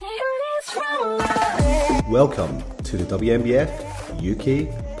Welcome to the WNBF UK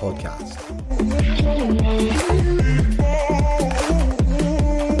podcast.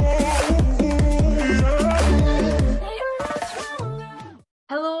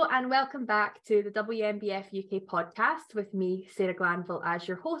 Hello and welcome back to the WNBF UK podcast with me, Sarah Glanville, as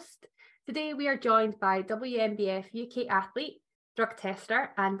your host. Today we are joined by WNBF UK athlete, drug tester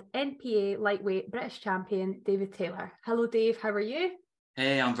and NPA lightweight British champion, David Taylor. Hello Dave, how are you?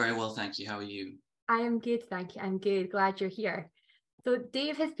 Hey, I'm very well, thank you. How are you? I am good, thank you. I'm good, glad you're here. So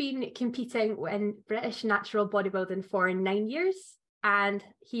Dave has been competing in British natural bodybuilding for 9 years, and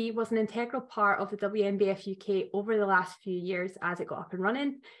he was an integral part of the WNBF UK over the last few years as it got up and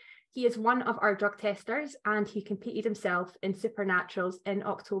running. He is one of our drug testers and he competed himself in Supernaturals in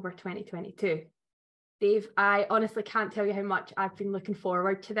October 2022. Dave, I honestly can't tell you how much I've been looking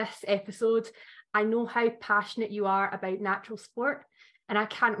forward to this episode. I know how passionate you are about natural sport, and I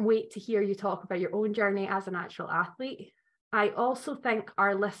can't wait to hear you talk about your own journey as a natural athlete. I also think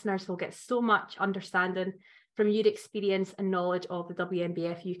our listeners will get so much understanding from your experience and knowledge of the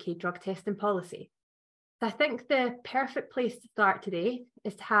WNBF UK drug testing policy. I think the perfect place to start today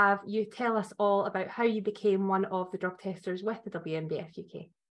is to have you tell us all about how you became one of the drug testers with the WNBF UK.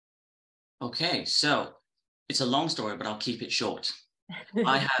 Okay, so it's a long story, but I'll keep it short.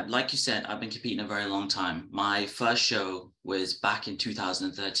 Like you said, I've been competing a very long time. My first show was back in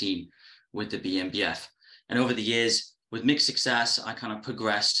 2013 with the BNBF. And over the years, with mixed success, I kind of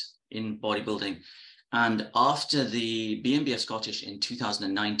progressed in bodybuilding. And after the BNBF Scottish in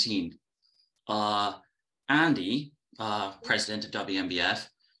 2019, Andy, president of WNBF,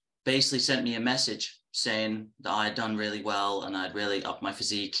 basically sent me a message saying that I had done really well and I'd really upped my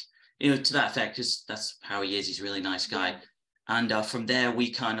physique, to that effect, because that's how he is. He's a really nice guy. And from there, we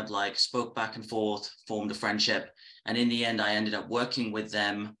kind of like spoke back and forth, formed a friendship. And in the end, I ended up working with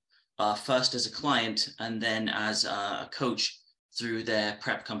them first as a client and then as a coach through their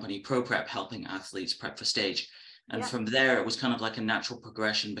prep company, Pro Prep, helping athletes prep for stage. And from there, it was kind of like a natural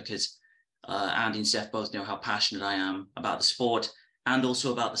progression because Andy and Steph both know how passionate I am about the sport and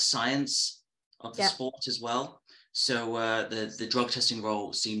also about the science of the sport as well. So the drug testing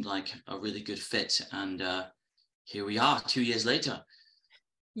role seemed like a really good fit. And here we are 2 years later.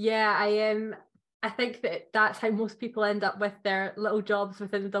 Yeah, I think that's how most people end up with their little jobs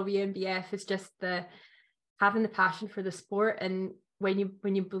within the WNBF, is just having the passion for the sport. And when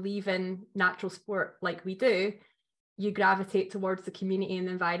you believe in natural sport like we do, you gravitate towards the community and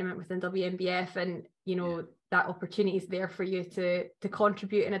the environment within WNBF, and that opportunity is there for you to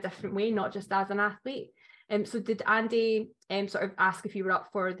contribute in a different way, not just as an athlete. So did Andy sort of ask if you were up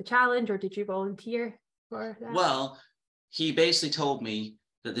for the challenge, or did you volunteer for that? Well, he basically told me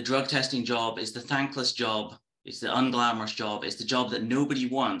that the drug testing job is the thankless job, it's the unglamorous job, it's the job that nobody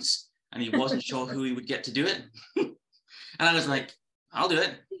wants, and he wasn't sure who he would get to do it. And I was like, I'll do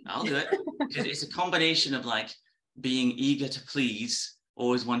it, because it's a combination of like being eager to please,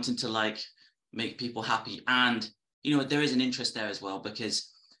 always wanting to like make people happy, and there is an interest there as well, because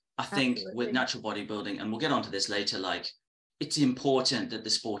I think with natural bodybuilding, and we'll get onto this later, like it's important that the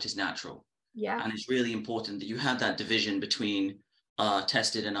sport is natural. Yeah. And it's really important that you have that division between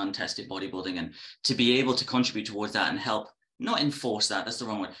tested and untested bodybuilding, and to be able to contribute towards that and help, not enforce that, that's the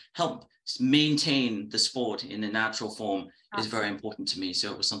wrong word, help maintain the sport in a natural form is very important to me.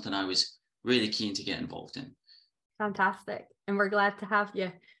 So it was something I was really keen to get involved in. Fantastic. And we're glad to have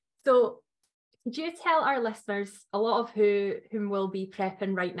you. So could you tell our listeners, a lot of whom will be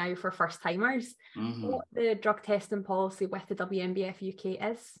prepping right now for first timers, what the drug testing policy with the WNBF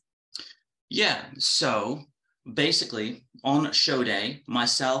UK is? Yeah, so basically on show day,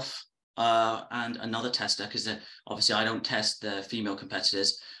 myself and another tester, because obviously I don't test the female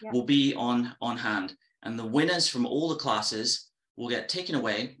competitors, will be on hand. And the winners from all the classes will get taken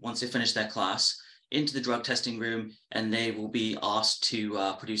away once they finish their class into the drug testing room, and they will be asked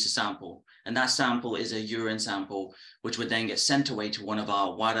to produce a sample. And that sample is a urine sample, which would then get sent away to one of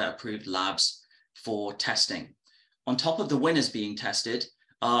our WADA approved labs for testing. On top of the winners being tested,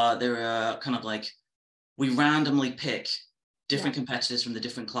 there are kind of like, we randomly pick different competitors from the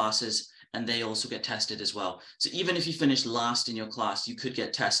different classes, and they also get tested as well. So even if you finish last in your class, you could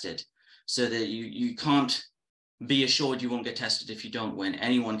get tested, so that you can't be assured you won't get tested if you don't win.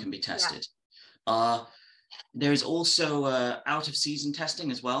 Anyone can be tested. There is also out of season testing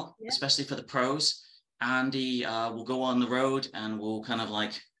as well, especially for the pros. Andy will go on the road and will kind of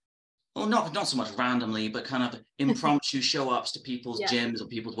like, well, not so much randomly, but kind of impromptu show-ups to people's gyms or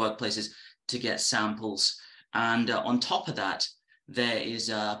people's workplaces to get samples. And on top of that, there is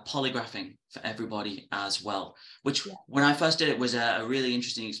polygraphing for everybody as well, which when I first did it was a really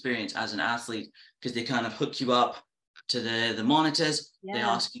interesting experience as an athlete, because they kind of hook you up to the monitors, they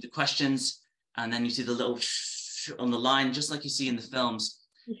ask you the questions, and then you see the little on the line, just like you see in the films.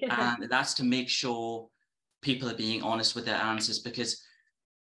 And that's to make sure people are being honest with their answers, because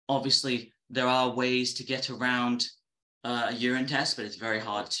obviously there are ways to get around a urine test, but it's very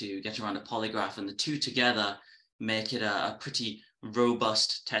hard to get around a polygraph, and the two together make it a pretty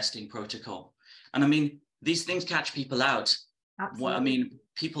robust testing protocol. And I mean, these things catch people out. I mean,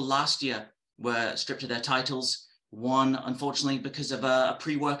 people last year were stripped of their titles, one unfortunately because of a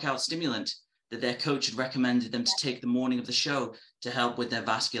pre-workout stimulant that their coach had recommended them to take the morning of the show to help with their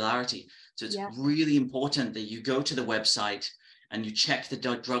vascularity. So it's really important that you go to the website and you check the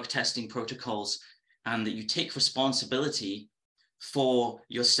drug testing protocols, and that you take responsibility for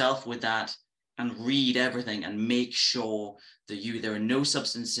yourself with that, and read everything and make sure that there are no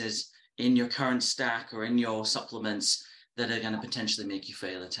substances in your current stack or in your supplements that are going to potentially make you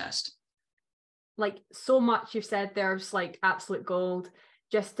fail a test. Like, so much you've said there's like absolute gold.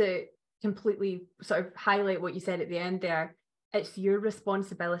 Just to completely sort of highlight what you said at the end there, it's your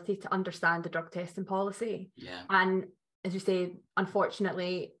responsibility to understand the drug testing policy. And as you say,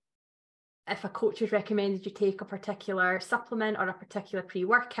 unfortunately, if a coach has recommended you take a particular supplement or a particular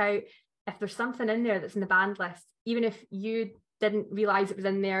pre-workout, if there's something in there that's in the banned list, even if you didn't realize it was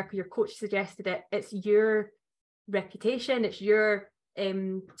in there because your coach suggested it, it's your reputation, it's your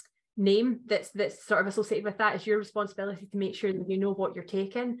name that's sort of associated with that. It's your responsibility to make sure that you know what you're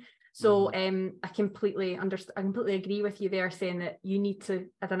taking. So I completely agree with you there, saying that you need to,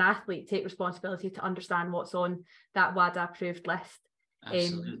 as an athlete, take responsibility to understand what's on that WADA approved list.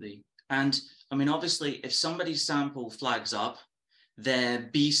 Absolutely. And I mean, obviously, if somebody's sample flags up, their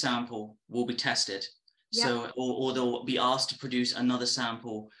B sample will be tested. So, or they'll be asked to produce another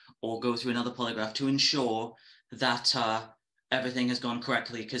sample or go through another polygraph to ensure that everything has gone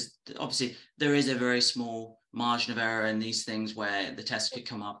correctly. Because obviously there is a very small margin of error in these things where the test could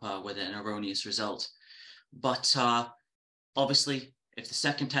come up with an erroneous result. But obviously, if the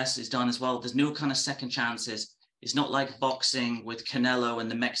second test is done as well, there's no kind of second chances. It's not like boxing with Canelo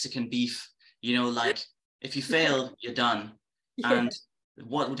and the Mexican beef, you know, like if you fail, you're done. And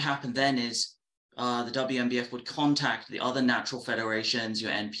what would happen then is the WNBF would contact the other natural federations,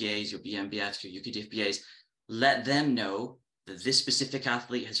 your NPAs, your BNBFs, your UKDFBAs, let them know that this specific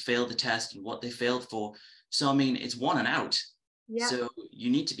athlete has failed the test and what they failed for. So, I mean, it's one and out. So you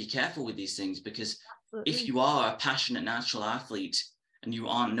need to be careful with these things, because if you are a passionate natural athlete and you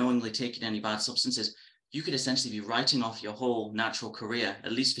aren't knowingly taking any bad substances, you could essentially be writing off your whole natural career,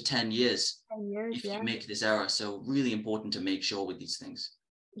 at least for 10 years, if you make this error. So really important to make sure with these things.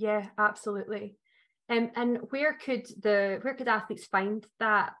 Yeah, absolutely. And where could athletes find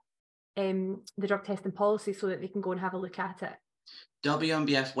that the drug testing policy so that they can go and have a look at it?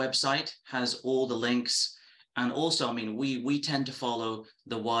 WNBF website has all the links. And also, I mean, we tend to follow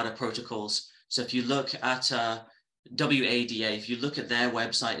the WADA protocols. So if you look at WADA, if you look at their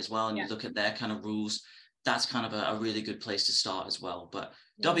website as well, and you look at their kind of rules, that's kind of a really good place to start as well. But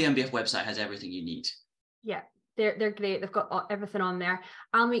WNBF website has everything you need. Yeah, they're great. They've got everything on there.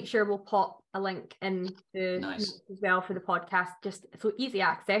 I'll make sure we'll pop a link in the notes as well for the podcast, just so easy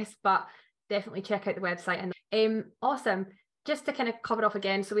access, but definitely check out the website. And awesome. Just to kind of cover off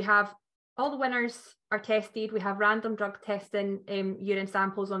again, so we have all the winners are tested. We have random drug testing, urine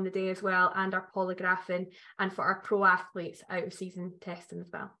samples on the day as well, and our polygraphing, and for our pro athletes, out of season testing as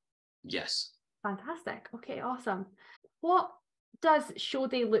well. Yes. Fantastic. Okay, awesome. What does show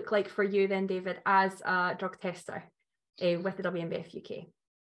day look like for you then, David, as a drug tester with the WNBF UK?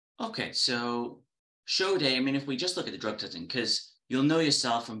 Okay, so show day, I mean, if we just look at the drug testing, because you'll know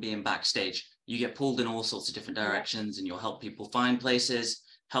yourself from being backstage, you get pulled in all sorts of different directions, and you'll help people find places,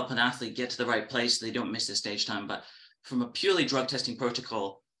 help an athlete get to the right place so they don't miss their stage time. But from a purely drug testing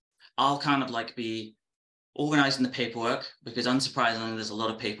protocol, I'll kind of like be organizing the paperwork, because unsurprisingly, there's a lot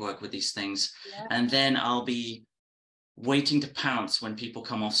of paperwork with these things. And then I'll be waiting to pounce when people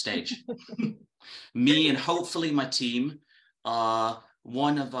come off stage. Me and hopefully my team.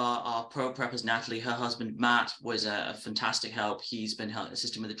 One of our pro preppers, Natalie, her husband, Matt, was a fantastic help. He's been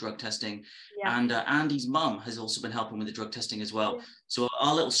assisting with the drug testing. And Andy's mum has also been helping with the drug testing as well. So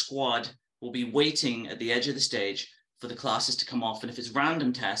our little squad will be waiting at the edge of the stage for the classes to come off. And if it's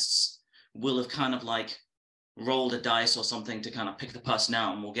random tests, we'll have kind of like rolled a dice or something to kind of pick the person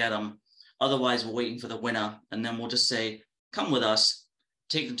out, and we'll get them. Otherwise, we're waiting for the winner, and then we'll just say, come with us,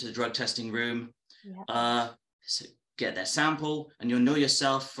 take them to the drug testing room, get their sample, and you'll know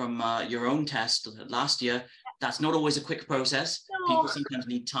yourself from your own test last year, That's not always a quick process. No. People sometimes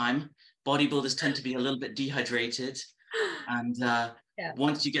need time. Bodybuilders tend to be a little bit dehydrated. And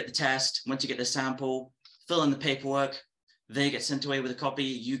once you get the test, once you get the sample, fill in the paperwork, they get sent away with a copy,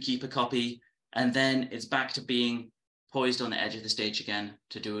 you keep a copy, and then it's back to being poised on the edge of the stage again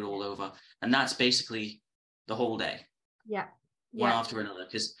to do it all over. And that's basically the whole day. Yeah. One after another.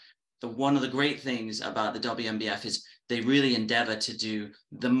 Because one of the great things about the WNBF is they really endeavor to do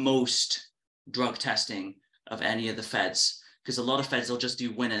the most drug testing of any of the feds. Because a lot of feds, they'll just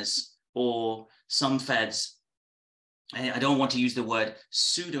do winners, or some feds, I don't want to use the word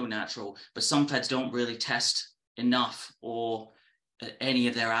pseudo-natural, but some feds don't really test enough or any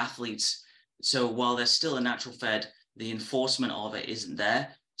of their athletes. So while there's still a natural fed, the enforcement of it isn't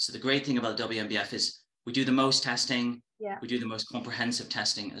there. So the great thing about the WNBF is we do the most testing, we do the most comprehensive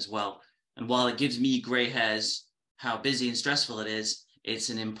testing as well. And while it gives me gray hairs, how busy and stressful it is, it's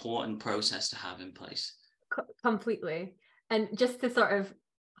an important process to have in place. Completely. And just to sort of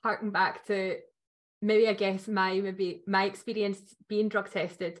harken back to maybe, I guess, my experience being drug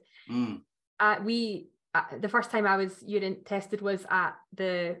tested, the first time I was urine tested was at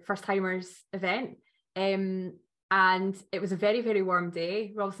the first timers event. And it was a very, very warm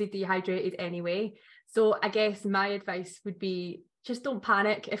day. We're obviously dehydrated anyway. So I guess my advice would be just don't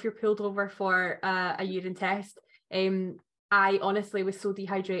panic if you're pulled over for a urine test. I honestly was so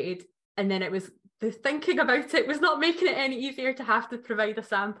dehydrated, and then it was the thinking about it was not making it any easier to have to provide a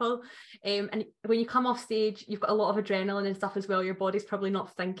sample. And when you come off stage, you've got a lot of adrenaline and stuff as well. Your body's probably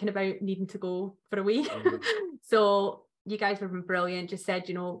not thinking about needing to go for a wee. So you guys were brilliant. Just said,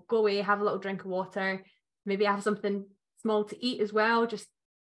 go away, have a little drink of water, maybe have something small to eat as well. Just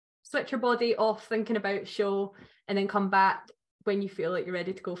switch your body off thinking about show, and then come back when you feel like you're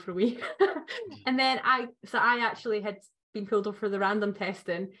ready to go for a wee. And then I actually had been pulled over for the random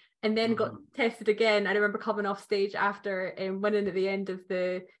testing, and then got tested again. I remember coming off stage after winning at the end of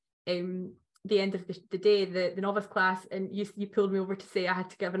the day, the novice class, and you pulled me over to say I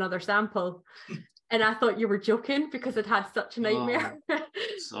had to give another sample. And I thought you were joking because I'd had such a nightmare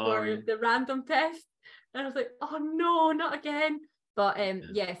for the random test. And I was like, oh no, not again. But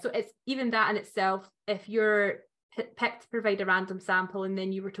so it's even that in itself, if you're picked to provide a random sample and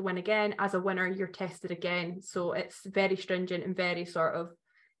then you were to win again, as a winner, you're tested again. So it's very stringent and very sort of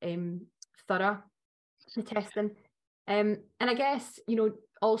thorough, the testing. And I guess,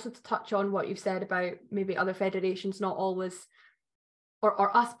 also to touch on what you've said about maybe other federations not always,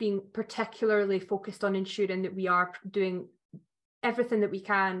 or us being particularly focused on ensuring that we are doing everything that we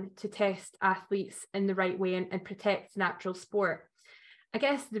can to test athletes in the right way and protect natural sport. I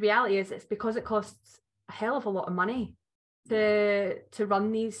guess the reality is it's because it costs a hell of a lot of money to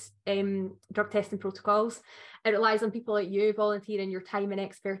run these drug testing protocols. It relies on people like you volunteering your time and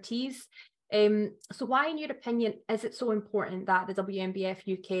expertise. So why, in your opinion, is it so important that the WNBF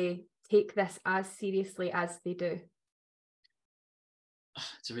UK take this as seriously as they do?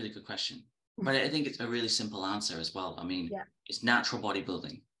 It's a really good question. But I think it's a really simple answer as well. I mean, it's natural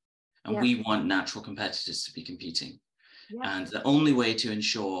bodybuilding, and we want natural competitors to be competing. And the only way to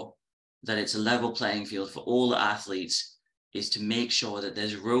ensure that it's a level playing field for all the athletes is to make sure that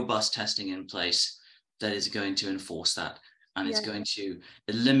there's robust testing in place that is going to enforce that. And it's going to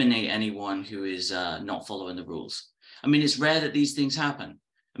eliminate anyone who is not following the rules. I mean, it's rare that these things happen.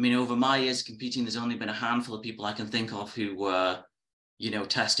 I mean, over my years competing, there's only been a handful of people I can think of who were,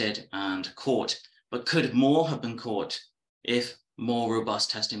 tested and caught, but could more have been caught if more robust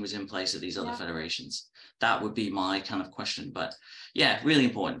testing was in place at these other federations? That would be my kind of question. But really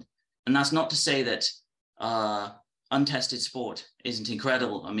important. And that's not to say that untested sport isn't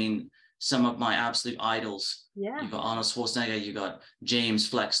incredible. I mean, some of my absolute idols, you've got Arnold Schwarzenegger, you got James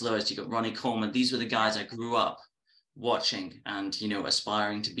Flex Lewis, you got Ronnie Coleman. These were the guys I grew up watching and,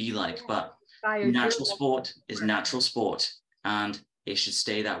 aspiring to be like. But natural sport is natural sport, and it should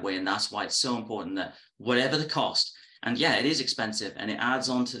stay that way. And that's why it's so important that whatever the cost, and it is expensive, and it adds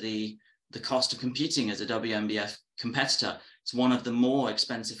on to the cost of competing as a WNBF competitor. It's one of the more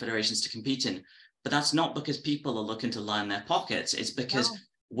expensive federations to compete in, but that's not because people are looking to line their pockets. It's because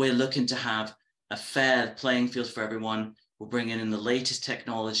we're looking to have a fair playing field for everyone. We're bringing in the latest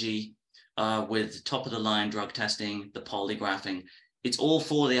technology with top of the line drug testing, the polygraphing. It's all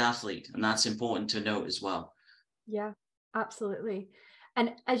for the athlete, and that's important to note as well. Yeah, absolutely.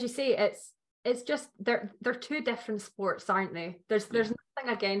 And as you say, it's just they're two different sports, aren't they? There's nothing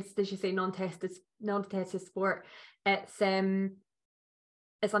against, as you say, non-tested sport. It's an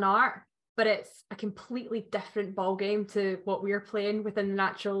art, but it's a completely different ball game to what we're playing within the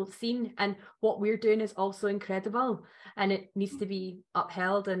natural scene, and what we're doing is also incredible, and it needs to be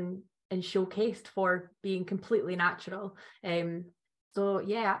upheld and and showcased for being completely natural. So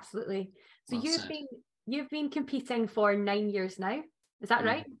yeah, absolutely. So Well you've been competing for 9 years now. Is that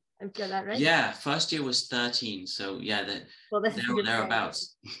right? I've got that right. Yeah, first year was 13. So yeah, well, this is your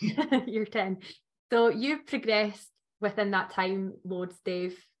thereabouts. You're 10. So you've progressed within that time loads,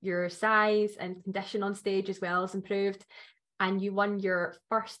 Dave. Your size and condition on stage as well has improved. And you won your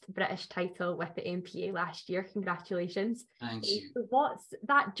first British title with the MPA last year. Congratulations. Thank you. So what's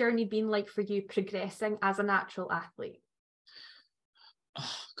that journey been like for you progressing as a natural athlete?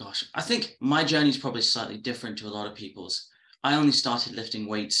 Oh, gosh, I think my journey is probably slightly different to a lot of people's. I only started lifting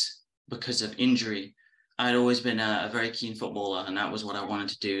weights because of injury. I'd always been a very keen footballer, and that was what I wanted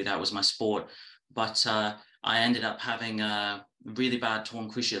to do. That was my sport. But I ended up having a really bad torn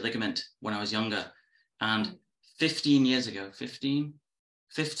cruciate ligament when I was younger. And 17 years ago,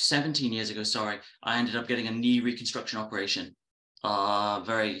 sorry, I ended up getting a knee reconstruction operation,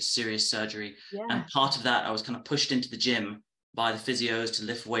 very serious surgery. Yeah. And part of that, I was kind of pushed into the gym by the physios to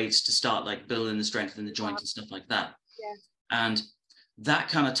lift weights, to start like building the strength in the joint and stuff like that. Yeah. And that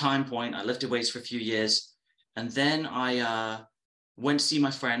kind of time point, I lifted weights for a few years. And then I went to see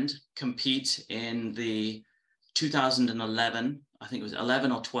my friend compete in the 2011, I think it was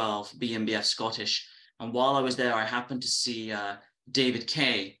 11 or 12 WNBF Scottish. And while I was there, I happened to see David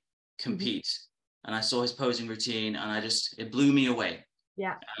Kay compete. And I saw his posing routine, and it blew me away.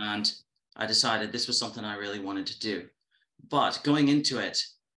 Yeah. And I decided this was something I really wanted to do. But going into it,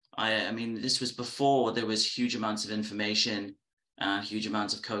 I mean, this was before there was huge amounts of information and huge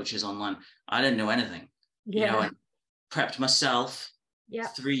amounts of coaches online. I didn't know anything. Yeah. You know, I prepped myself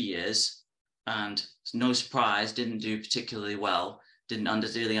 3 years, and no surprise, didn't do particularly well.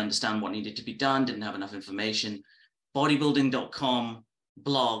 Didn't really understand what needed to be done. Didn't have enough information. Bodybuilding.com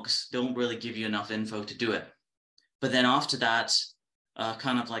blogs don't really give you enough info to do it. But then after that,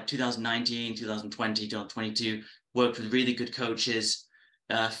 kind of like 2019, 2020, 2022, worked with really good coaches.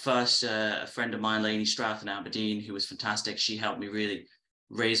 First, a friend of mine, Lainey Strath in Aberdeen, who was fantastic. She helped me really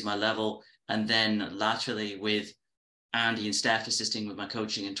raise my level. And then laterally with Andy and Steph assisting with my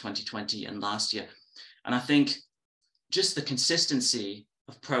coaching in 2020 and last year. And I think just the consistency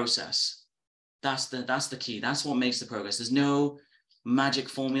of process, that's the key. That's what makes the progress. There's no magic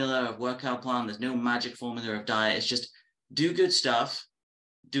formula of workout plan. There's no magic formula of diet. It's just do good stuff,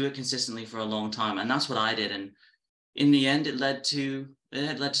 do it consistently for a long time. And that's what I did. And in the end, it led to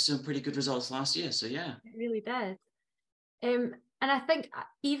some pretty good results last year. So yeah. It really did. And I think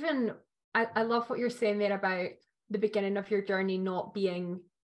even, I love what you're saying there about the beginning of your journey not being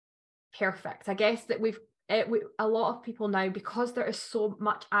perfect. I guess that a lot of people now, because there is so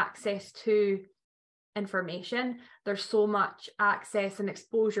much access to information, there's so much access and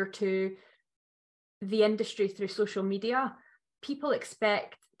exposure to the industry through social media, people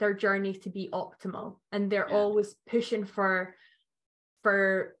expect their journey to be optimal, and they're always pushing for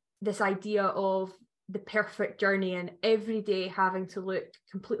this idea of the perfect journey and every day having to look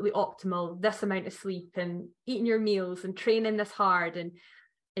completely optimal, this amount of sleep and eating your meals and training this hard and,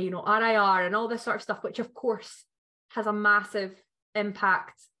 you know, RIR and all this sort of stuff, which of course has a massive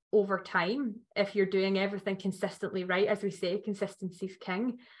impact over time if you're doing everything consistently right. As we say, consistency is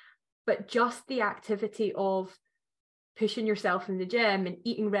king. But just the activity of pushing yourself in the gym and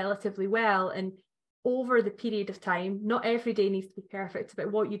eating relatively well, and over the period of time, not every day needs to be perfect,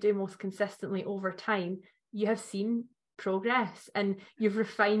 but what you do most consistently over time, you have seen progress and you've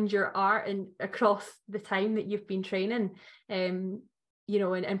refined your art and across the time that you've been training. You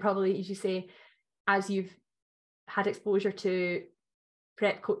know, and probably, as you say, as you've had exposure to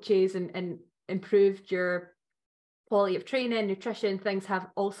prep coaches and improved your quality of training, nutrition, things have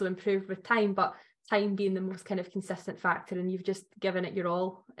also improved with time, but time being the most kind of consistent factor, and you've just given it your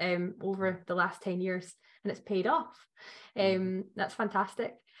all over the last 10 years and it's paid off. That's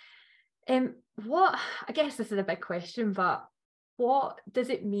fantastic. What, I guess this is a big question, but what does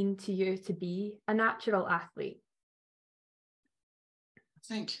it mean to you to be a natural athlete?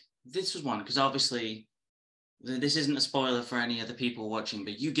 I think this was one, because obviously this isn't a spoiler for any of the people watching,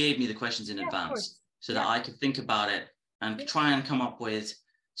 but you gave me the questions in advance so that I could think about it and try and come up with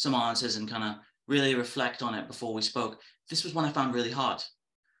some answers and kind of really reflect on it before we spoke. This was one I found really hard.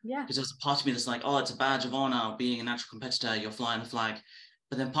 Yeah. Because there was a part of me that's like, oh, it's a badge of honor being a natural competitor, you're flying the flag.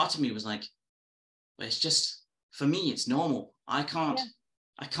 But then part of me was like, well, it's just, for me, it's normal. I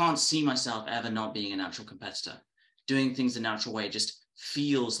can't see myself ever not being a natural competitor. Doing things the natural way just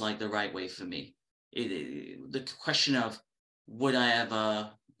feels like the right way for me. The question of would I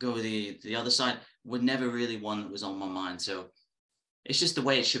ever go the other side was never really one that was on my mind. So it's just the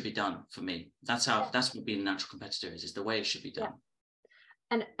way it should be done for me. That's what being a natural competitor is the way it should be done.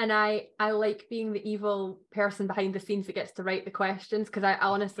 And I like being the evil person behind the scenes that gets to write the questions, because I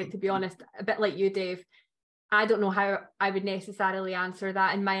honestly, to be honest, a bit like you, Dave, I don't know how I would necessarily answer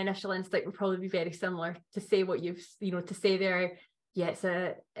that. And my initial instinct would probably be very similar to say what you've, to say there,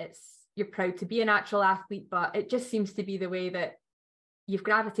 yeah, you're proud to be a natural athlete, but it just seems to be the way that you've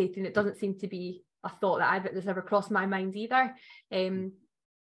gravitated, and it doesn't seem to be a thought that's ever crossed my mind either.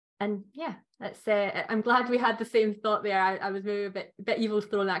 And yeah, I'm glad we had the same thought there. I was maybe a bit evil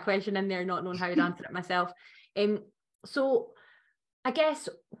throwing that question in there, not knowing how to answer it myself. So I guess,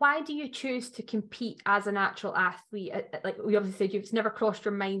 why do you choose to compete as a natural athlete? Like we obviously said, it's never crossed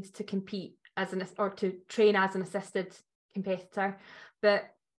your mind to compete or to train as an assisted competitor, but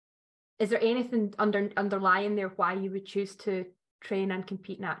is there anything underlying there why you would choose to train and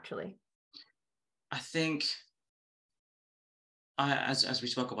compete naturally? I think, as we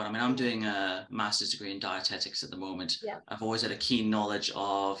spoke about, I mean, I'm doing a master's degree in dietetics at the moment. Yeah. I've always had a keen knowledge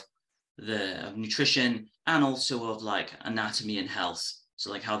of nutrition and also of like anatomy and health.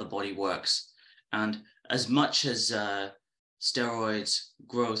 So like how the body works. And as much as steroids,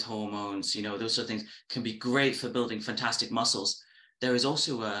 growth hormones, those sort of things can be great for building fantastic muscles, there is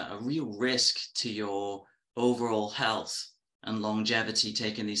also a real risk to your overall health and longevity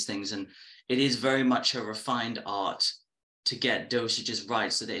taking these things. And it is very much a refined art to get dosages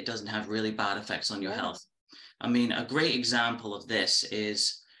right so that it doesn't have really bad effects on your health. I mean, a great example of this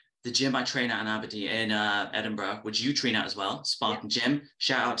is the gym I train at in Aberdeen, in Edinburgh, which you train at as well, Spartan Gym.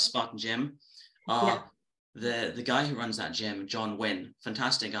 Shout out to Spartan Gym. The guy who runs that gym, John Wynn,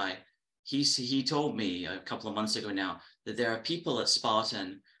 fantastic guy. He told me a couple of months ago now that there are people at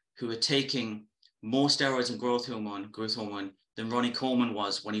Spartan who are taking more steroids and growth hormone than Ronnie Coleman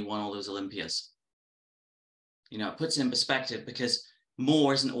was when he won all those Olympias. It puts it in perspective, because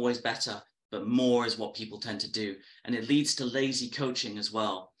more isn't always better, but more is what people tend to do. And it leads to lazy coaching as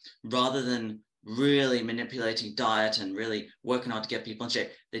well. Rather than really manipulating diet and really working hard to get people in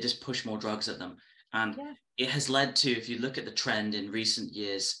shape, they just push more drugs at them. And it has led to, if you look at the trend in recent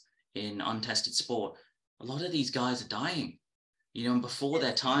years in untested sport, a lot of these guys are dying, and before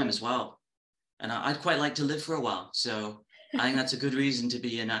their time as well. And I'd quite like to live for a while. So I think that's a good reason to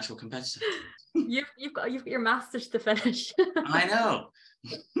be a natural competitor. You've got your masters to finish. I know.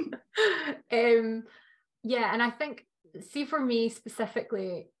 Yeah, and I think, see, for me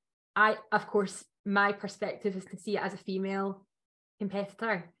specifically, of course, my perspective is to see it as a female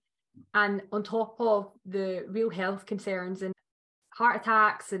competitor, and on top of the real health concerns and heart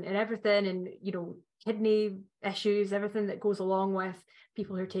attacks and everything, and kidney issues, everything that goes along with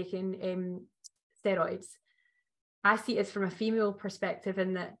people who are taking steroids, I see it as from a female perspective,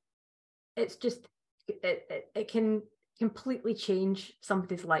 in that it's just it can completely change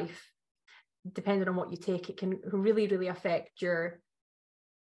somebody's life depending on what you take. It can really, really affect your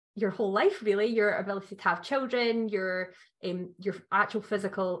whole life, really. Your ability to have children, your actual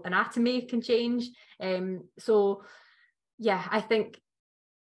physical anatomy can change. So yeah, I think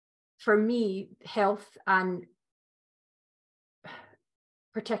for me, health, and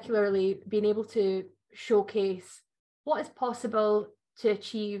particularly being able to showcase what is possible to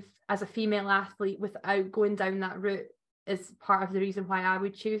achieve as a female athlete without going down that route, is part of the reason why I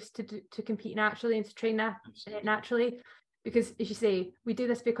would choose to compete naturally and to train naturally. Because, as you say, we do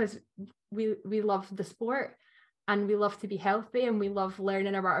this because we love the sport, and we love to be healthy, and we love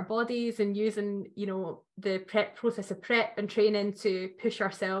learning about our bodies and using the process of prep and training to push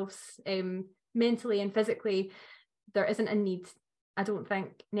ourselves mentally and physically. There isn't a need, I don't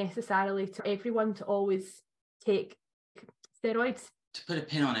think, necessarily to everyone to always take steroids. To put a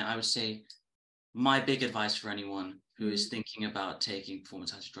pin on it, I would say my big advice for anyone who is thinking about taking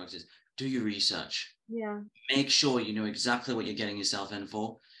performance-enhancing drugs is do your research. Yeah. Make sure you know exactly what you're getting yourself in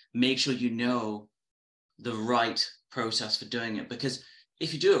for. Make sure you know the right process for doing it, because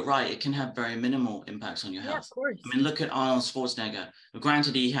if you do it right, it can have very minimal impacts on your health. Of course. I mean, look at Arnold Schwarzenegger.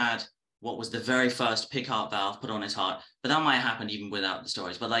 Granted, he had what was the very first pig heart valve put on his heart, but that might happen even without the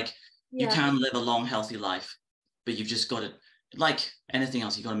steroids. But you can live a long, healthy life, but you've just got to, like anything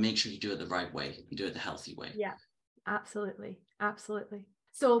else, you've got to make sure you do it the right way. You do it the healthy way. Yeah, absolutely.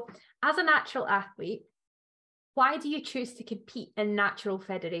 So as a natural athlete, why do you choose to compete in natural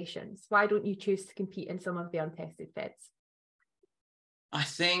federations? Why don't you choose to compete in some of the untested feds? I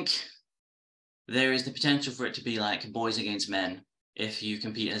think there is the potential for it to be like boys against men if you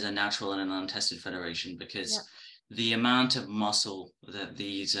compete as a natural in an untested federation, because the amount of muscle that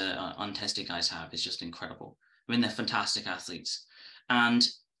these untested guys have is just incredible. I mean, they're fantastic athletes. And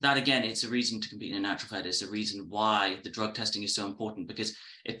that, again, it's a reason to compete in a natural fed. It's a reason why the drug testing is so important, because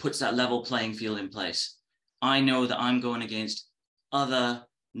it puts that level playing field in place. I know that I'm going against other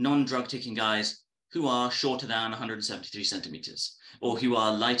non-drug taking guys who are shorter than 173 centimeters or who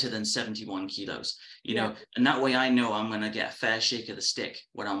are lighter than 71 kilos, you know, and that way I know I'm going to get a fair shake of the stick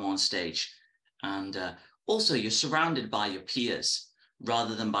when I'm on stage. And also you're surrounded by your peers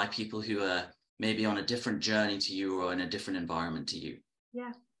rather than by people who are maybe on a different journey to you or in a different environment to you.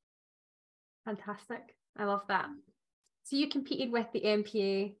 Yeah. Fantastic. I love that. So you competed with the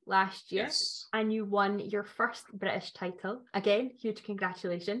MPA last year, and you won your first British title. Again, huge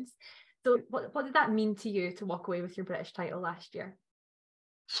congratulations. So what did that mean to you to walk away with your British title last year?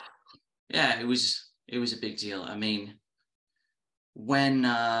 Yeah, it was a big deal. I mean, when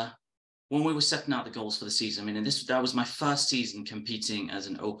we were setting out the goals for the season, I mean, that was my first season competing as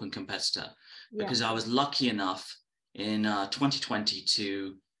an open competitor, because I was lucky enough in 2020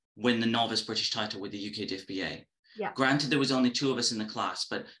 to win the novice British title with the UK DFBA. Granted, there was only 2 of us in the class,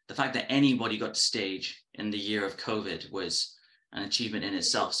 but the fact that anybody got to stage in the year of COVID was an achievement in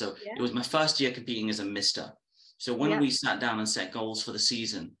itself. So it was my first year competing as a mister. So when we sat down and set goals for the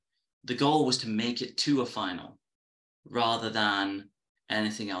season, the goal was to make it to a final rather than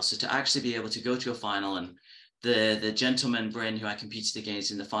anything else. So to actually be able to go to a final, and the gentleman, Bryn, who I competed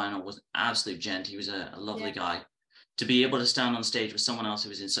against in the final, was absolute gent. He was a lovely guy. To be able to stand on stage with someone else who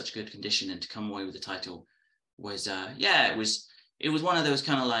was in such good condition and to come away with the title was, it was one of those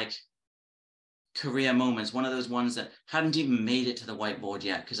kind of like career moments, one of those ones that hadn't even made it to the whiteboard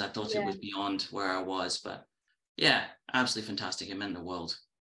yet, because I thought it was beyond where I was. But yeah, absolutely fantastic. It meant the world.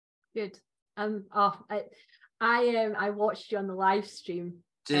 Good. I watched you on the live stream.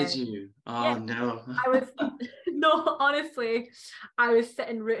 Did you? Oh no. I was no, honestly, I was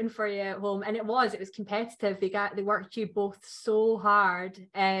sitting rooting for you at home, and it was competitive. They worked you both so hard.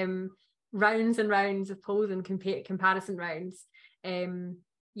 Rounds and rounds of pose and comparison rounds. It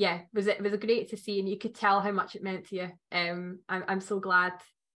was great to see, and you could tell how much it meant to you. I'm so glad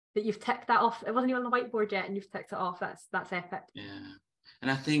that you've ticked that off. It wasn't even on the whiteboard yet, and you've ticked it off. That's epic. Yeah, and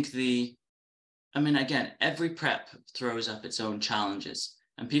I think again, every prep throws up its own challenges,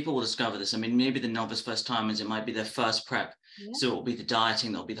 and people will discover this. I mean, maybe the novice first timers, it might be their first prep. So it'll be the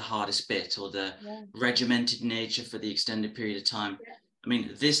dieting that'll be the hardest bit, or the regimented nature for the extended period of time. I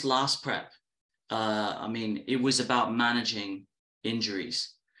mean, this last prep, it was about managing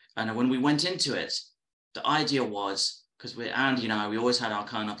injuries. And when we went into it, the idea was, because Andy and I, we always had our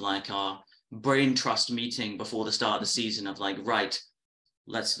kind of like our brain trust meeting before the start of the season of like, right,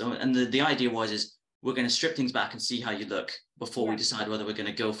 and the idea was we're going to strip things back and see how you look before we decide whether we're going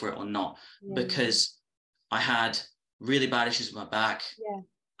to go for it or not. Because I had really bad issues with my back.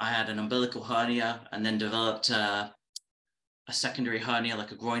 I had an umbilical hernia, and then developed a secondary hernia,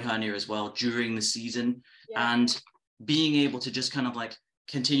 like a groin hernia as well, during the season. And being able to just kind of like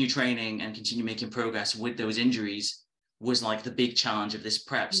continue training and continue making progress with those injuries was like the big challenge of this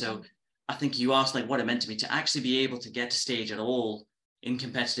prep. So I think you asked like what it meant to me to actually be able to get to stage at all in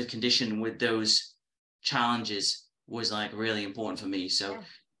competitive condition with those challenges was like really important for me. So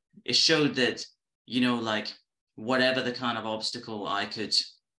it showed that, like whatever the kind of obstacle, I could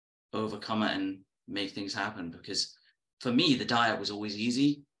overcome it and make things happen. Because for me, the diet was always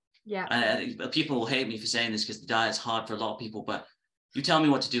easy. And people will hate me for saying this because the diet's hard for a lot of people, but you tell me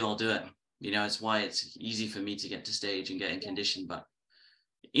what to do, I'll do it. It's why it's easy for me to get to stage and get in condition. But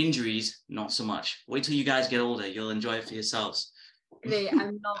injuries, not so much. Wait till you guys get older, you'll enjoy it for yourselves. Great.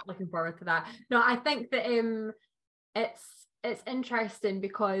 I'm not looking forward to that. No, I think that it's interesting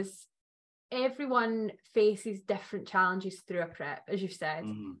because everyone faces different challenges through a prep, as you've said.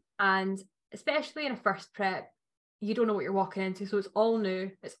 And especially in a first prep, you don't know what you're walking into, so it's all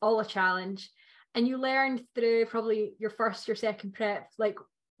new, it's all a challenge. And you learn through probably your first, your second prep, like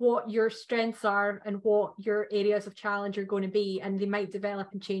what your strengths are and what your areas of challenge are going to be, and they might develop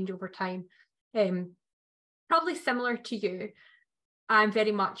and change over time. Probably similar to you, I'm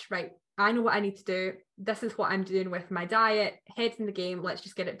very much, right, I know what I need to do. This is what I'm doing with my diet. Heads in the game. Let's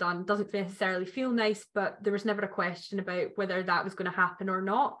just get it done. Doesn't necessarily feel nice, but there was never a question about whether that was going to happen or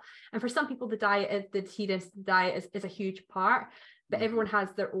not. And for some people, the adherence to the diet is a huge part, but everyone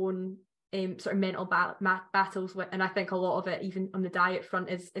has their own sort of mental battles with, and I think a lot of it, even on the diet front,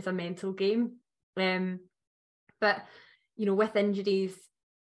 is a mental game. But with injuries,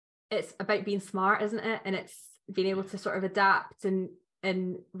 it's about being smart, isn't it? And it's being able to sort of adapt and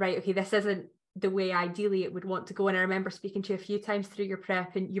right, okay, this isn't the way ideally it would want to go. And I remember speaking to you a few times through your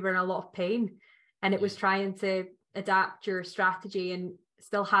prep, and you were in a lot of pain, and it was trying to adapt your strategy and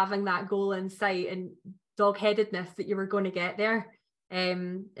still having that goal in sight and dog-headedness that you were going to get there,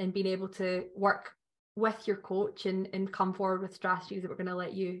 and being able to work with your coach and come forward with strategies that were going to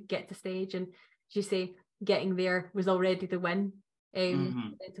let you get to stage. And as you say, getting there was already the win.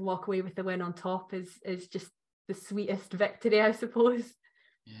 And to walk away with the win on top is just the sweetest victory, I suppose.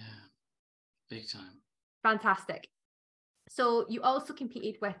 Yeah, big time. Fantastic. So you also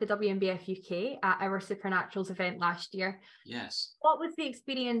competed with the WNBF UK at our Supernaturals event last year. Yes. What was the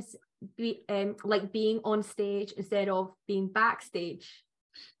experience like being on stage instead of being backstage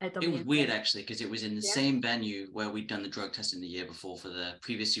at WNBF? It was weird actually, because it was in the same venue where we'd done the drug testing the year before for the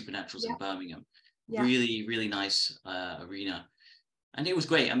previous Supernaturals in Birmingham. Really, really nice arena. And it was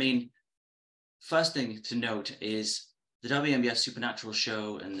great. I mean, first thing to note is the WNBF Supernatural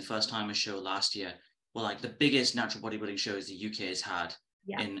show and the First Timers show last year were like the biggest natural bodybuilding shows the UK has had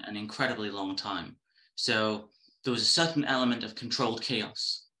in an incredibly long time. So there was a certain element of controlled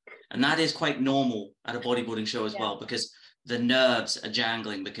chaos. And that is quite normal at a bodybuilding show as well, because the nerves are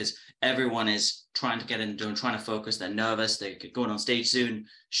jangling, because everyone is trying to get into and trying to focus. They're nervous. They're going on stage soon.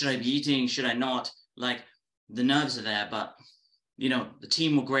 Should I be eating? Should I not? Like, the nerves are there, but you know, the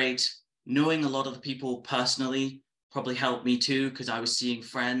team were great. Knowing a lot of the people personally probably helped me too, because I was seeing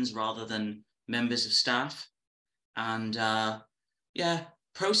friends rather than members of staff. And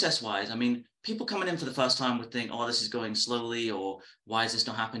process-wise, I mean, people coming in for the first time would think, oh, this is going slowly, or why has this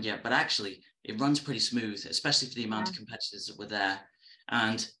not happened yet? But actually, it runs pretty smooth, especially for the amount of competitors that were there.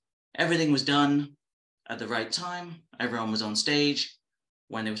 And everything was done at the right time. Everyone was on stage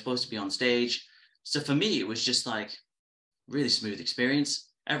when they were supposed to be on stage. So for me, it was just like really smooth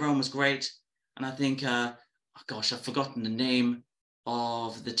experience. Everyone was great. And I think, I've forgotten the name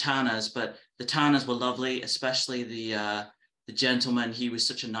of the Tanners, but the Tanners were lovely, especially the gentleman. He was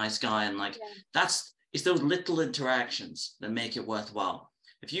such a nice guy. And like, it's those little interactions that make it worthwhile.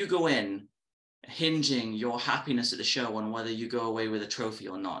 If you go in hinging your happiness at the show on whether you go away with a trophy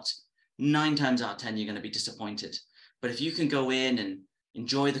or not, 9 times out of 10, you're going to be disappointed. But if you can go in and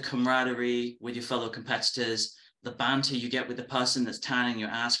enjoy the camaraderie with your fellow competitors, the banter you get with the person that's tanning your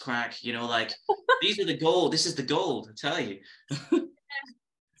ass crack, you know, like, these are the gold. This is the gold, I tell you.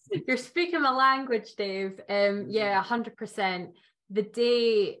 You're speaking my language, Dave. 100%. The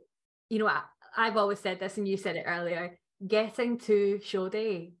day, you know, I've always said this and you said it earlier, getting to show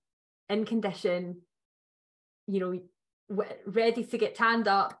day in condition, you know, ready to get tanned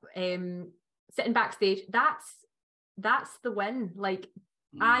up, sitting backstage, that's the win. Like,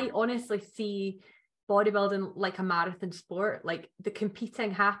 I honestly see bodybuilding like a marathon sport. Like, the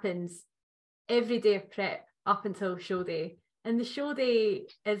competing happens every day of prep up until show day, and the show day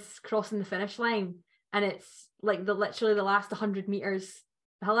is crossing the finish line, and it's like literally the last 100 meters,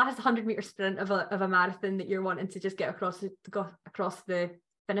 the last 100 meter sprint of a marathon that you're wanting to just get across the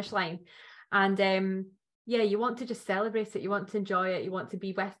finish line. And you want to just celebrate it, you want to enjoy it, you want to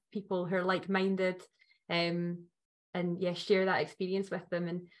be with people who are like-minded, and share that experience with them.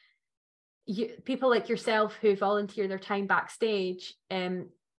 And people like yourself who volunteer their time backstage,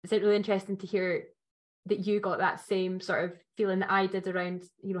 is it really interesting to hear that you got that same sort of feeling that I did around,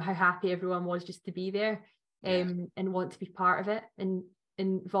 you know, how happy everyone was just to be there, and want to be part of it, and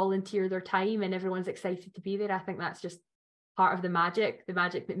volunteer their time, and everyone's excited to be there. I think that's just part of the magic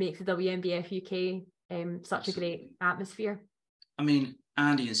that makes the WNBF UK such a great atmosphere. I mean,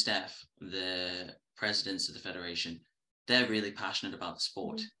 Andy and Steph, the presidents of the federation, they're really passionate about the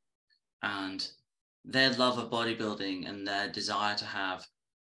sport, and their love of bodybuilding and their desire to have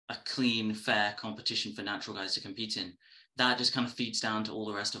a clean, fair competition for natural guys to compete in, that just kind of feeds down to all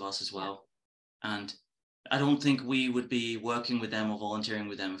the rest of us as well. And I don't think we would be working with them or volunteering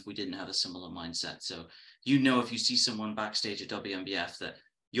with them if we didn't have a similar mindset. So, you know, if you see someone backstage at WNBF, that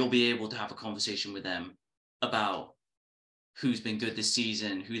you'll be able to have a conversation with them about who's been good this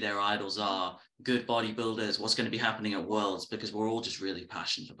season, who their idols are, good bodybuilders, what's going to be happening at Worlds, because we're all just really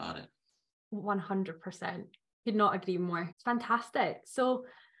passionate about it. 100%. Could not agree more. It's fantastic. So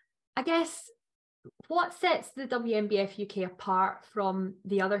I guess, what sets the WNBF UK apart from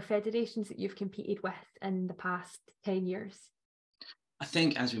the other federations that you've competed with in the past 10 years? I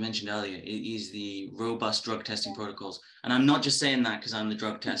think, as we mentioned earlier, it is the robust drug testing protocols. And I'm not just saying that because I'm the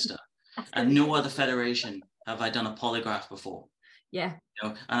drug tester. And no other federation have I done a polygraph before. Yeah. You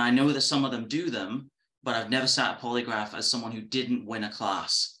know, and I know that some of them do them, but I've never sat a polygraph as someone who didn't win a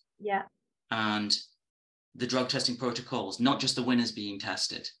class. Yeah. And the drug testing protocols, not just the winners being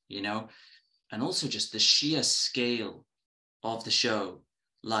tested, you know, and also just the sheer scale of the show,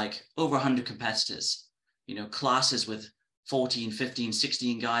 like over 100 competitors, you know, classes with 14, 15,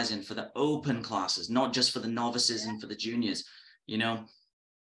 16 guys in for the open classes, not just for the novices and for the juniors, you know.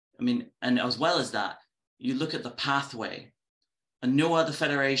 I mean, and as well as that, you look at the pathway, and no other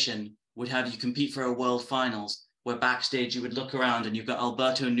federation would have you compete for a world finals where backstage you would look around and you've got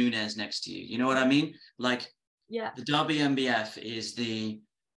Alberto Nunez next to you. You know what I mean? Like, Yeah. The WNBF is the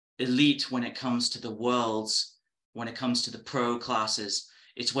elite when it comes to the worlds, when it comes to the pro classes.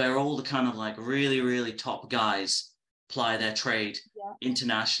 It's where all the kind of like really, really top guys ply their trade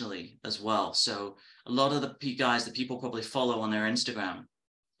internationally as well. So a lot of the guys that people probably follow on their Instagram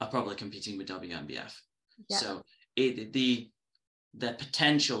are probably competing with WNBF. Yeah. So the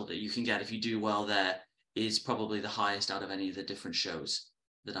potential that you can get if you do well there is probably the highest out of any of the different shows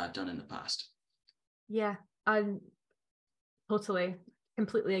that I've done in the past. Yeah, totally,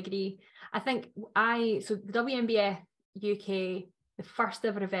 completely agree. I think so the WNBF UK, the first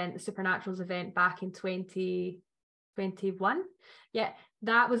ever event, the Supernaturals event back in 2021. Yeah,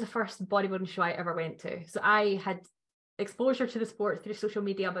 that was the first bodybuilding show I ever went to. So I had exposure to the sport through social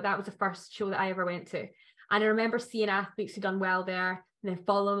media, but that was the first show that I ever went to. And I remember seeing athletes who done well there and then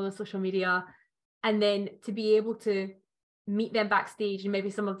follow them on social media. And then to be able to meet them backstage, and maybe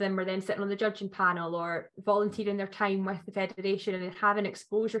some of them were then sitting on the judging panel or volunteering their time with the federation, and having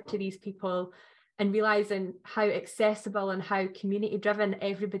exposure to these people and realizing how accessible and how community driven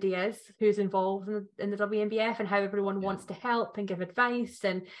everybody is who's involved in the WNBF, and how everyone wants to help and give advice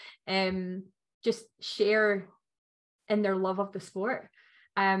and just share in their love of the sport.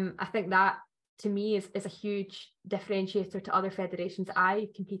 I think that to me is a huge differentiator to other federations I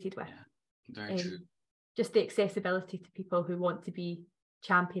competed with. Yeah, very true. Just the accessibility to people who want to be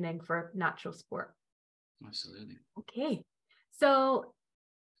championing for natural sport. Absolutely. Okay, so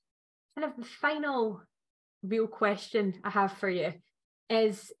kind of the final real question I have for you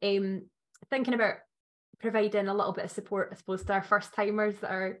is thinking about providing a little bit of support, I suppose, to our first timers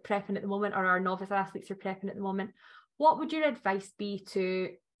that are prepping at the moment, or our novice athletes who are prepping at the moment. What would your advice be to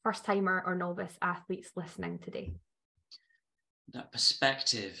first timer or novice athletes listening today? That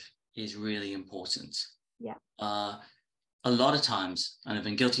perspective is really important. Yeah. A lot of times, and I've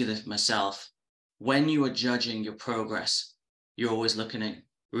been guilty of this myself, when you are judging your progress, you're always looking at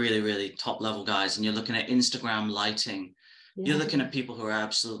really, really top level guys, and you're looking at Instagram lighting. You're looking at people who are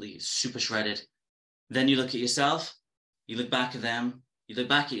absolutely super shredded. Then you look at yourself, you look back at them, you look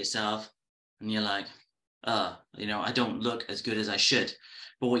back at yourself, and you're like, I don't look as good as I should.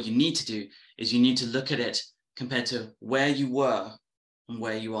 But what you need to do is you need to look at it compared to where you were and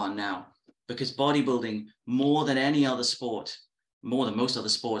where you are now. Because bodybuilding, more than any other sport, more than most other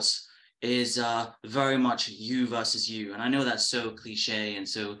sports, is very much you versus you. And I know that's so cliche and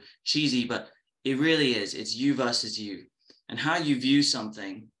so cheesy, but it really is. It's you versus you. And how you view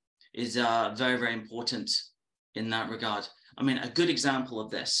something is very, very important in that regard. I mean, a good example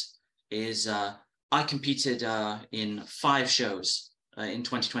of this is I competed in 5 shows in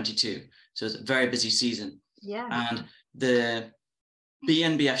 2022. So it's a very busy season. Yeah. And the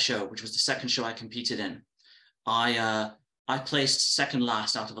WNBF show, which was the second show I competed in, I placed second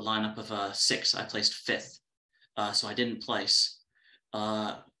last out of a lineup of 6. I placed 5th, so I didn't place.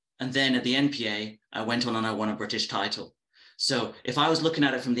 And then at the NPA, I went on and I won a British title. So if I was looking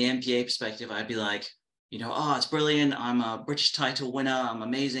at it from the NPA perspective, I'd be like, it's brilliant. I'm a British title winner. I'm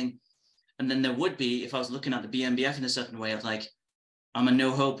amazing. And then there would be, if I was looking at the WNBF in a certain way of like, I'm a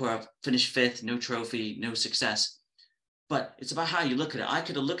no-hope, or I've finished 5th, no trophy, no success. But it's about how you look at it. I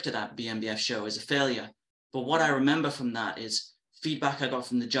could have looked at that WNBF show as a failure. But what I remember from that is feedback I got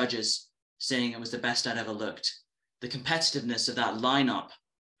from the judges saying it was the best I'd ever looked. The competitiveness of that lineup,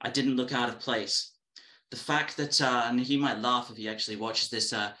 I didn't look out of place. The fact that, and he might laugh if he actually watches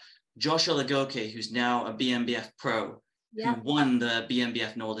this, Josh Olagoke, who's now a WNBF pro, who won the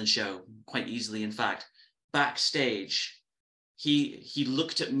WNBF Northern show quite easily, in fact, backstage, he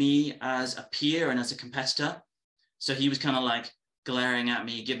looked at me as a peer and as a competitor. So he was kind of like glaring at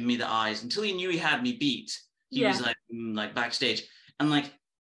me, giving me the eyes until he knew he had me beat. He was like backstage. And like,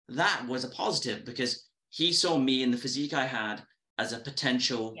 that was a positive because he saw me and the physique I had as a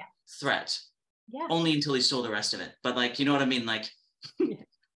potential threat. Yeah. Only until he saw the rest of it. But like, you know what I mean? Like,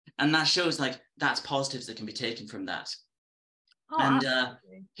 and that shows like, that's positives that can be taken from that. Oh, and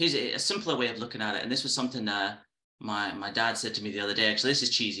here's a simpler way of looking at it. And this was something my dad said to me the other day. Actually, this is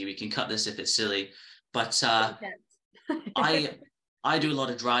cheesy. We can cut this if it's silly. But I do a lot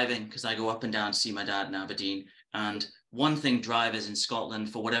of driving because I go up and down to see my dad in Aberdeen. And one thing drivers in Scotland,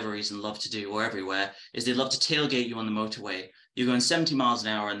 for whatever reason, love to do, or everywhere, is they love to tailgate you on the motorway. You're going 70 miles an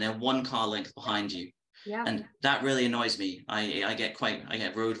hour and they're 1 car length behind you. Yeah. And that really annoys me. I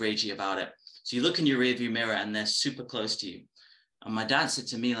get road ragey about it. So you look in your rearview mirror and they're super close to you. And my dad said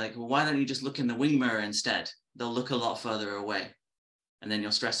to me, like, well, why don't you just look in the wing mirror instead? They'll look a lot further away and then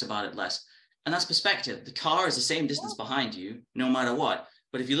you'll stress about it less. And that's perspective. The car is the same distance behind you, no matter what.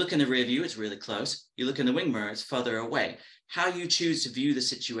 But if you look in the rear view, it's really close. You look in the wing mirror, it's further away. How you choose to view the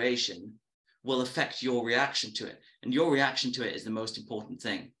situation will affect your reaction to it. And your reaction to it is the most important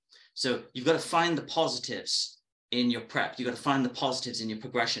thing. So you've got to find the positives in your prep. You've got to find the positives in your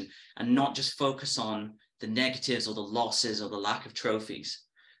progression and not just focus on the negatives or the losses or the lack of trophies.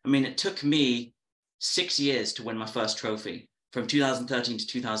 I mean, it took me 6 years to win my first trophy from 2013 to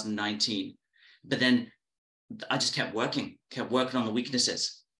 2019. But then I just kept working on the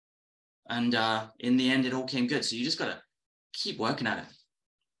weaknesses. And in the end, it all came good. So you just got to keep working at it.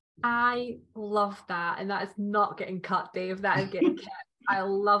 I love that. And that is not getting cut, Dave. That is getting kept. I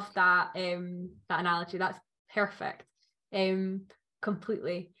love that that analogy. That's perfect.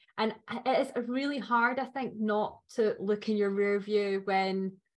 Completely. And it is really hard, I think, not to look in your rear view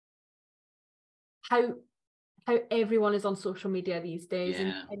when how everyone is on social media these days,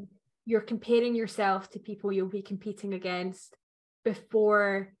 and you're comparing yourself to people you'll be competing against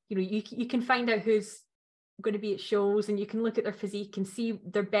before, you know, you can find out who's going to be at shows, and you can look at their physique and see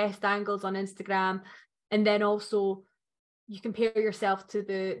their best angles on Instagram, and then also you compare yourself to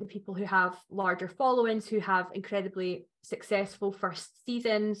the people who have larger followings, who have incredibly successful first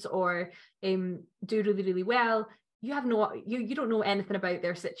seasons or do really, really well. You don't know anything about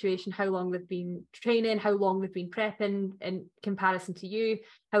their situation, how long they've been training, how long they've been prepping in comparison to you,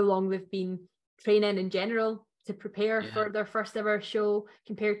 how long they've been training in general to prepare for their first ever show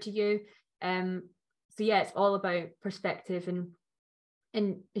compared to you. So yeah, it's all about perspective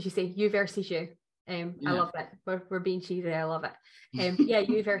and as you say, you versus you. I love it. We're being cheesy. I love it. Yeah,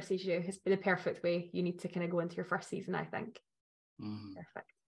 you versus you has been the perfect way you need to kind of go into your first season, I think.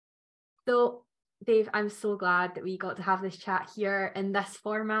 Perfect. So Dave, I'm so glad that we got to have this chat here in this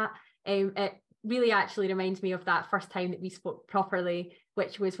format. It really actually reminds me of that first time that we spoke properly,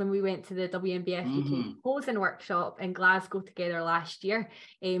 which was when we went to the WNBF UK posing workshop in Glasgow together last year.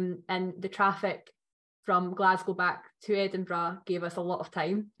 And the traffic from Glasgow back to Edinburgh gave us a lot of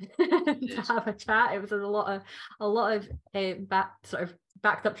time to have a chat. It was a lot of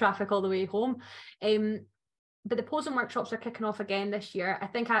backed up traffic all the way home. But the posing workshops are kicking off again this year. I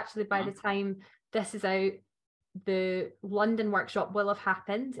think actually by the time this is out, the London workshop will have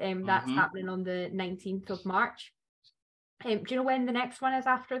happened. That's happening on the 19th of March. Do you know when the next one is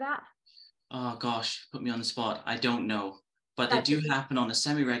after that? Oh gosh, put me on the spot. I don't know. But they do happen on a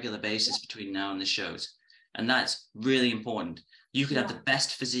semi-regular basis between now and the shows. And that's really important. You could have the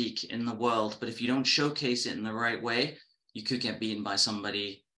best physique in the world, but if you don't showcase it in the right way, you could get beaten by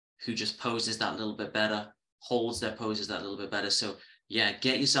somebody who just poses that little bit better, holds their poses that little bit better. So yeah,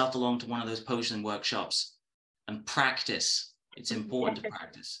 get yourself along to one of those posing workshops and practice. It's important to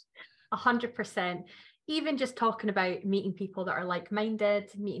practice. 100%. Even just talking about meeting people that are like-minded,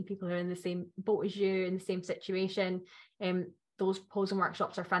 meeting people who are in the same boat as you, in the same situation. Those posing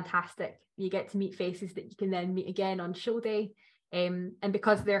workshops are fantastic. You get to meet faces that you can then meet again on show day. And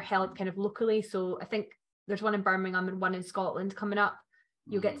because they're held kind of locally, so I think there's one in Birmingham and one in Scotland coming up.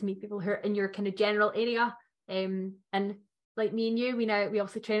 You'll get to meet people who are in your kind of general area. And like me and you, we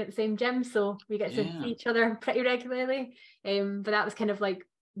obviously train at the same gym, so we get to see each other pretty regularly. But that was kind of like,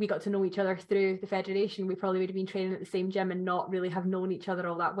 we got to know each other through the federation. We probably would have been training at the same gym and not really have known each other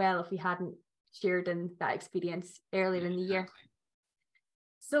all that well if we hadn't shared in that experience earlier in the year.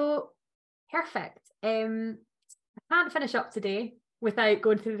 So perfect. I can't finish up today without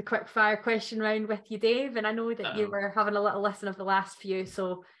going through the quick fire question round with you, Dave. And I know that you were having a little listen of the last few,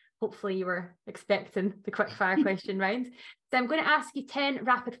 so hopefully you were expecting the quick fire question round. So I'm going to ask you 10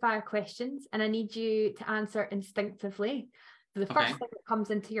 rapid fire questions and I need you to answer instinctively. So the first thing that comes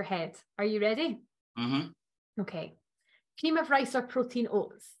into your head. Are you ready? Okay. Cream of rice or protein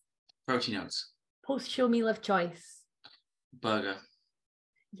oats? Protein oats. Post show meal of choice? Burger.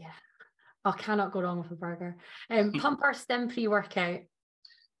 Yeah. I cannot go wrong with a burger. Pump or stim pre-workout?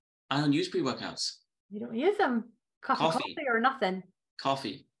 I don't use pre-workouts. You don't use them? Coffee or nothing?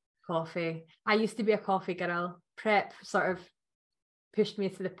 Coffee. I used to be a coffee girl. Prep sort of pushed me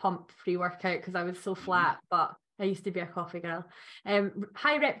to the pump pre-workout because I was so flat, but I used to be a coffee girl.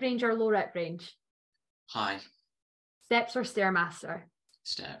 High rep range or low rep range? High. Steps or Stairmaster?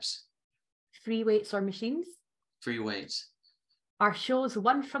 Steps. Free weights or machines? Free weights. Are shows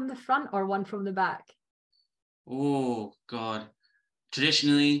one from the front or one from the back? Oh, God.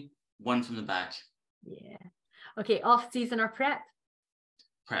 Traditionally, one from the back. Yeah. Okay, off season or prep?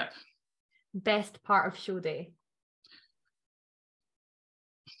 Prep. Best part of show day?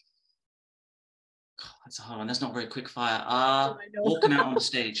 God, that's a hard one. That's not very quick fire. Walking out on the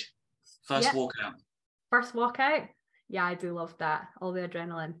stage. First walkout. First walkout? Yeah, I do love that. All the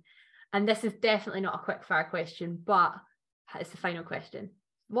adrenaline. And this is definitely not a quick fire question, but it's the final question.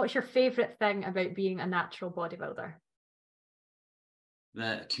 What's your favourite thing about being a natural bodybuilder?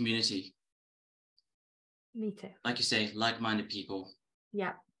 The community. Me too. Like you say, like-minded people.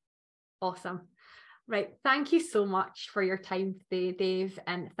 Yeah. Awesome. Right. Thank you so much for your time today, Dave.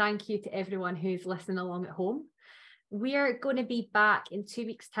 And thank you to everyone who's listening along at home. We are going to be back in 2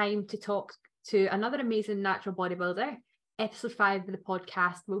 weeks' time to talk to another amazing natural bodybuilder. Episode 5 of the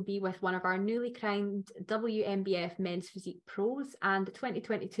podcast will be with one of our newly crowned WNBF Men's Physique Pros and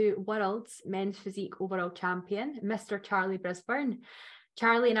 2022 World's Men's Physique Overall Champion, Mr. Charlie Brisbane.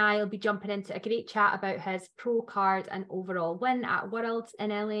 Charlie and I will be jumping into a great chat about his pro card and overall win at Worlds in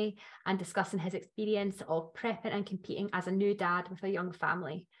LA and discussing his experience of prepping and competing as a new dad with a young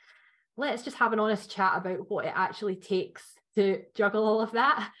family. Let's just have an honest chat about what it actually takes to juggle all of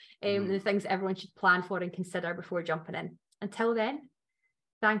that, the things that everyone should plan for and consider before jumping in. Until then,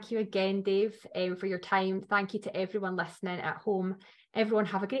 thank you again, Dave, for your time. Thank you to everyone listening at home. Everyone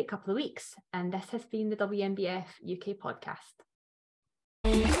have a great couple of weeks. And this has been the WNBF UK podcast.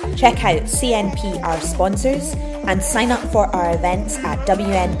 Check out CNP, our sponsors, and sign up for our events at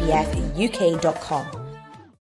WNBFUK.com.